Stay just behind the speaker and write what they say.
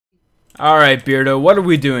Alright, Beardo, what are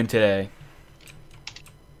we doing today?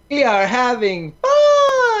 We are having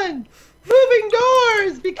fun! Moving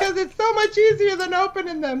doors because it's so much easier than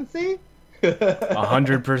opening them, see?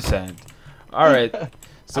 100%. Alright.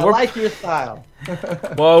 So I like your style.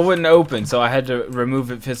 Well, it wouldn't open, so I had to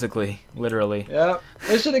remove it physically, literally. Yep.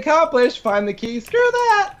 Mission accomplished. Find the key. Screw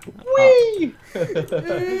that! Whee!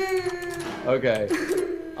 Okay.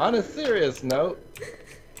 On a serious note,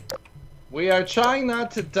 we are trying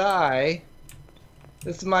not to die.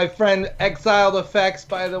 This is my friend ExiledFX,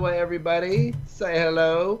 by the way, everybody. Say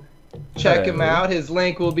hello. Check him out. His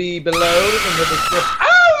link will be below in the description.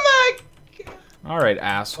 Oh my god! Alright,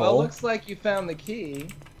 asshole. Well, looks like you found the key.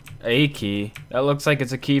 A key? That looks like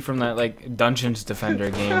it's a key from that, like, Dungeons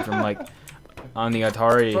Defender game from, like, on the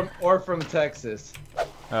Atari. Or from Texas.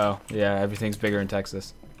 Oh, yeah, everything's bigger in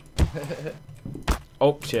Texas.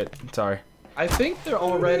 Oh, shit. Sorry. I think they're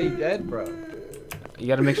already dead, bro. You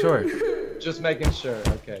gotta make sure. Just making sure.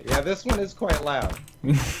 Okay. Yeah, this one is quite loud.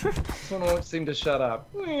 This one won't seem to shut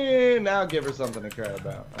up. Now give her something to cry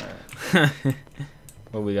about. Alright.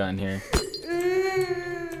 What we got in here?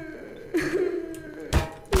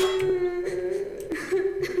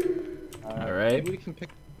 Alright. Maybe we can pick.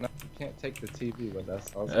 No, we can't take the TV with us.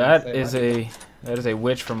 That is a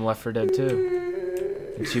witch from Left 4 Dead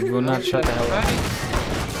 2. And she will not shut the hell up.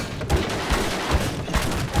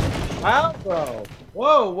 Wow, bro.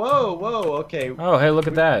 Whoa, whoa, whoa. Okay. Oh, hey, look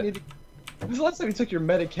at that. When's the last time you took your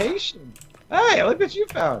medication? Hey, look what you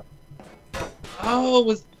found.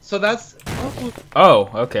 Oh, so that's. Oh,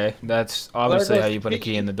 okay. That's obviously how you put a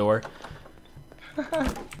key in the door.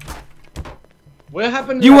 What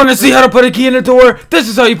happened? You want to see how to put a key in a door? This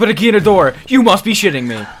is how you put a key in a door. You must be shitting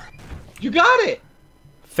me. You got it.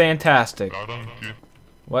 Fantastic.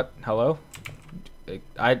 What? Hello?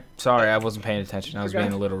 Sorry, I wasn't paying attention. I was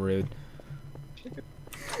being a little rude.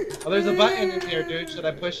 Oh, there's a button in here, dude. Should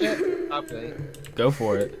I push it? Probably. Go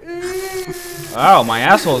for it. Oh, my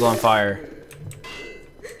asshole's on fire.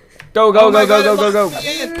 Go, go, go, go, go, go, go.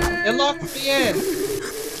 It locked me in.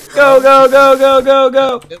 Go, go, go, go, go,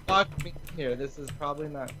 go. It locked me in here. This is probably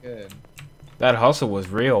not good. That hustle was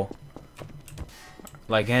real.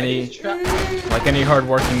 Like any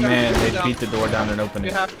hard-working man, they'd beat the door down and open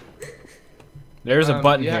it. There's a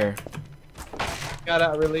button here. You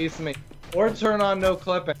gotta release me. Or turn on no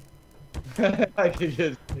clipping. I could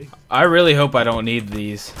get. I really hope I don't need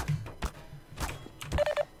these.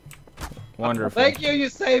 Wonderful. Thank you, you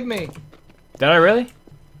saved me. Did I really?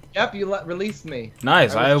 Yep, you released me.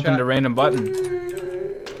 Nice, I opened a random button.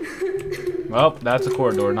 Well, that's a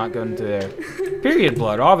corridor, not going to there. Period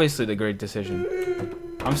blood, obviously the great decision.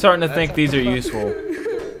 I'm starting to think these are useful.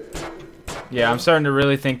 Yeah, I'm starting to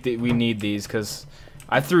really think that we need these, because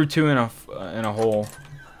I threw two in a hole.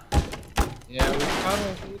 Yeah, we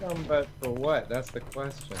probably need them, but for what? That's the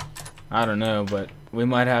question. I don't know, but we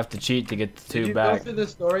might have to cheat to get the two back. Did you go through the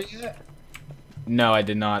story yet? No, I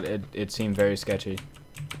did not. It seemed very sketchy.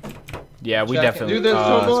 Yeah, we definitely. Dude, there's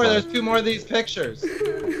two more. There's two more of these pictures.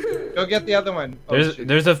 Go get the other one. Oh,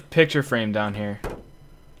 there's a picture frame down here.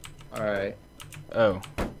 All right. Oh.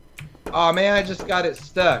 Oh man, I just got it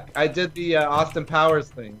stuck. I did the Austin Powers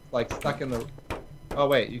thing, like stuck in the. Oh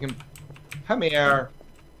wait, you can. Come here.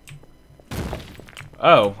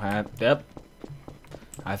 Oh, yep.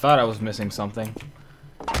 I thought I was missing something.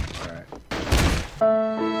 Alright.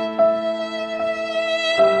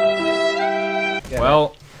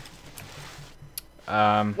 Well.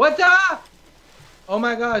 What the? Oh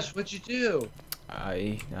my gosh, what'd you do?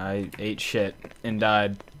 I ate shit and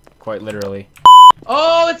died, quite literally.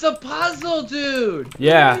 Oh, it's a puzzle, dude!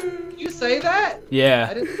 Yeah. Did you say that? Yeah.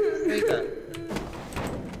 I didn't say that.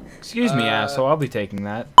 Excuse me, asshole. I'll be taking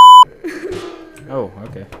that. Oh,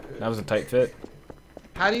 okay. That was a tight fit.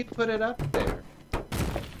 How do you put it up there?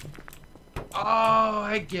 Oh,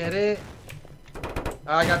 I get it.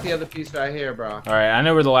 Oh, I got the other piece right here, bro. Alright, I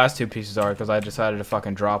know where the last two pieces are because I decided to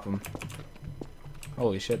fucking drop them.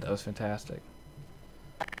 Holy shit, that was fantastic.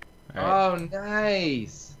 Right. Oh,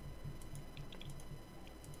 nice.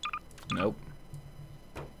 Nope.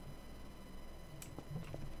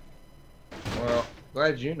 Well,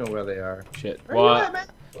 glad you know where they are. Shit. Well,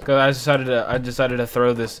 because I decided to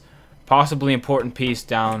throw this possibly important piece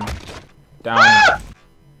down there.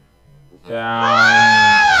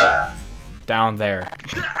 Ah!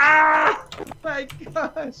 My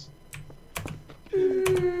gosh.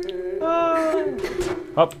 Oh.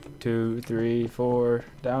 Up, 2, 3, 4.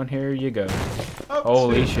 Down here you go. Up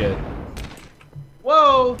Holy shit.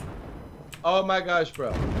 Whoa. Oh my gosh,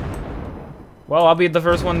 bro. Well, I'll be the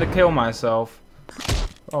first one to kill myself.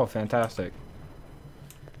 Oh, fantastic.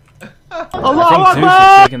 I think Zeus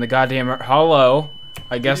is taking the goddamn hello.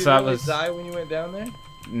 I guess that was. Did you really die when you went down there?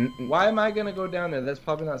 Why am I gonna go down there? That's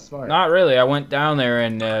probably not smart. Not really. I went down there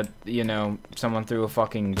and you know, someone threw a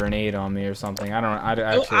fucking grenade on me or something. I don't.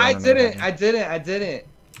 I didn't.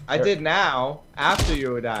 I did now after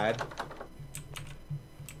you died.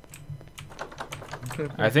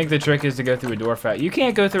 I think the trick is to go through a door fat. You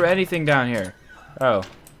can't go through anything down here. Oh,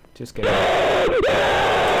 just get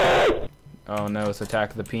out. Oh no, it's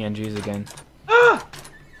Attack of the PNGs again. Ah!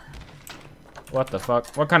 What the fuck?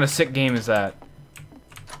 What kind of sick game is that?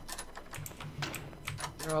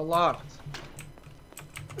 They're all locked.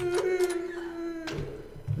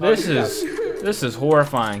 This is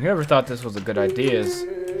horrifying. Whoever thought this was a good idea is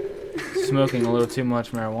smoking a little too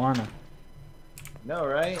much marijuana. No,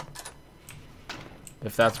 right?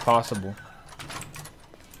 If that's possible.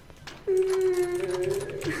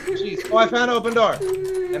 Jeez. Oh, I found an open door.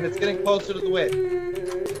 And it's getting closer to the witch.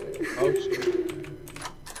 Oh, shoot.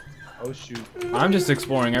 Oh, shoot. I'm just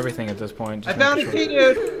exploring everything at this point. I found a key,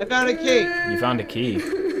 dude. I found a key. You found a key?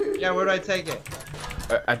 Yeah, where do I take it?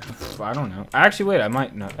 I don't know. Actually, wait, I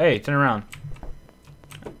might know. Hey, turn around.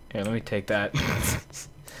 Here, let me take that.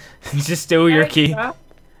 Just steal your key.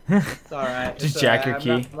 It's alright. Just jack your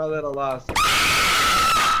key. I'm a little lost.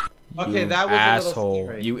 Okay, You that was asshole. a little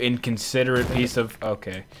scary. You inconsiderate piece of...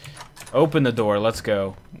 Okay. Open the door. Let's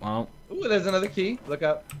go. Well... Ooh, there's another key. Look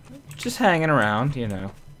up. Just hanging around, you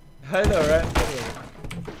know. I know, right?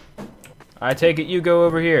 I take it you go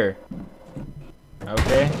over here.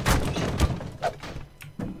 Okay.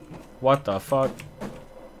 What the fuck?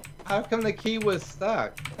 How come the key was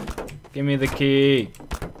stuck? Give me the key.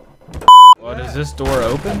 What, is this door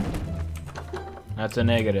open? That's a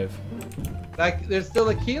negative. Like, there's still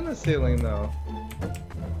a key in the ceiling, though.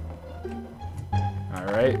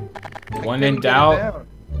 Alright. I When couldn't in get it doubt... down.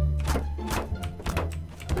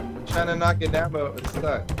 I'm trying to knock it down, but it was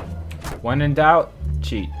stuck. When in doubt,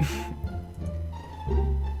 cheat.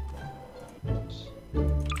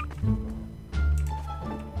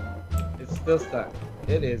 It's still stuck.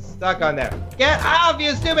 It is stuck on there. Get off,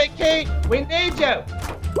 you stupid key! We need you!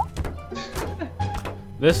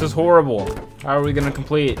 This is horrible. How are we gonna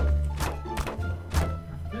complete? I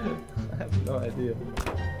have no idea.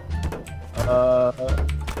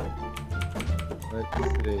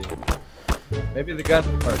 Let's see. Maybe the gun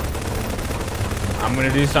part. I'm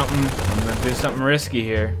gonna do something risky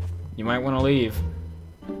here. You might want to leave.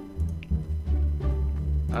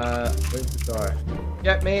 Where's the door?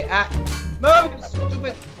 Get me at. Move, you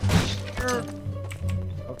stupid.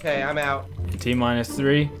 Okay, I'm out. T-minus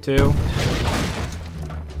 3, 2.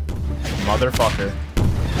 Motherfucker.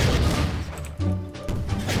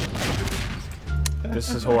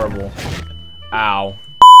 This is horrible. Ow.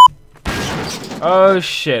 Oh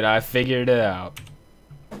shit, I figured it out.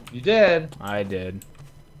 You did? I did.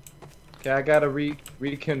 Okay, I gotta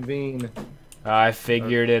reconvene. I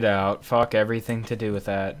figured it out. Fuck everything to do with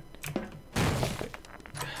that.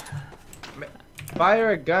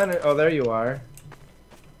 Fire a gun. Oh, there you are.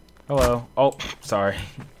 Hello. Oh, sorry.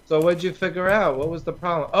 So what'd you figure out? What was the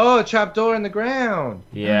problem? Oh, a trapdoor in the ground.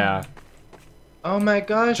 Yeah. Oh my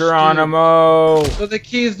gosh. Geronimo! Dude. So the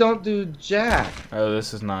keys don't do jack. Oh,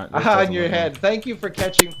 this is not. This On your head. Thank you for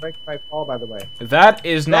breaking my fall, by the way. That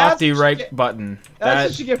is not the right button.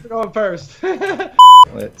 That's what you get for going first.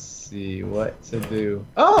 Let's see what to do.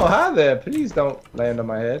 Oh, hi there. Please don't land on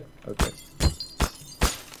my head. Okay.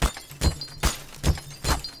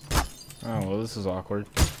 Oh, well, this is awkward.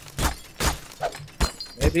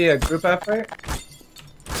 Maybe a group effort?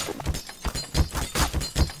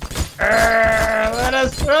 Let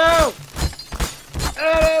us through!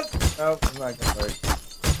 Oh, it's not gonna work.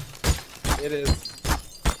 It is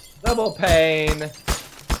double pane,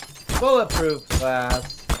 bulletproof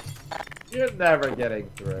glass. You're never getting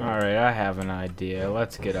through. Alright, I have an idea.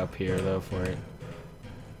 Let's get up here, though, for it.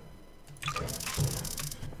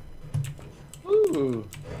 Ooh,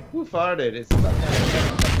 who farted? It's not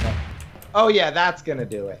gonna... Oh yeah, that's gonna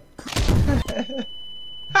do it.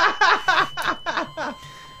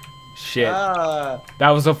 Shit. That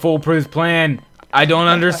was a foolproof plan. I don't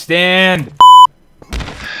understand.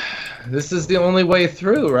 This is the only way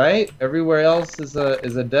through, right? Everywhere else is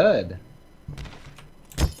a dud.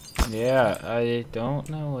 Yeah, I don't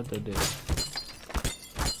know what to do.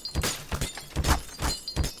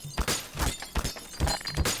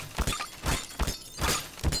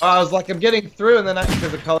 Oh, I was like, I'm getting through, and then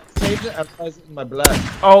because the color changed it, I realized it in my blood.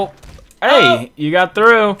 Oh, hey, you got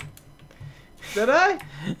through. Did I?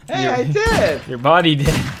 Hey, I did. Your body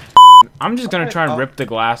did. I'm just gonna try and rip the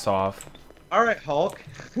glass off. All right, Hulk.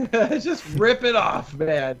 Just rip it off,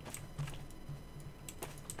 man.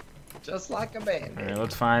 Just like a band. All right,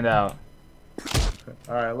 let's find out.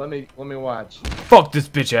 All right, let me watch. Fuck this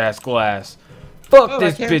bitch ass glass. Fuck Oh,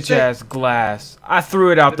 this I can't bitch say- ass glass. I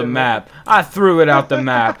threw it out the Didn't map. I threw it out the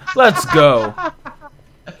map. Let's go.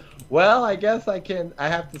 Well, I guess I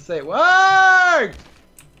have to say, worked!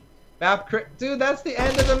 Dude, that's the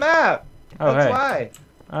end of the map. Oh, That's hey. why.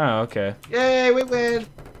 Oh, okay. Yay, we win.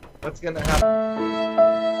 What's gonna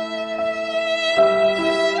happen?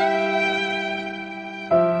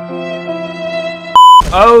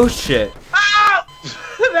 Oh shit. Ah!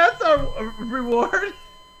 That's a reward.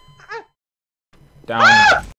 Down.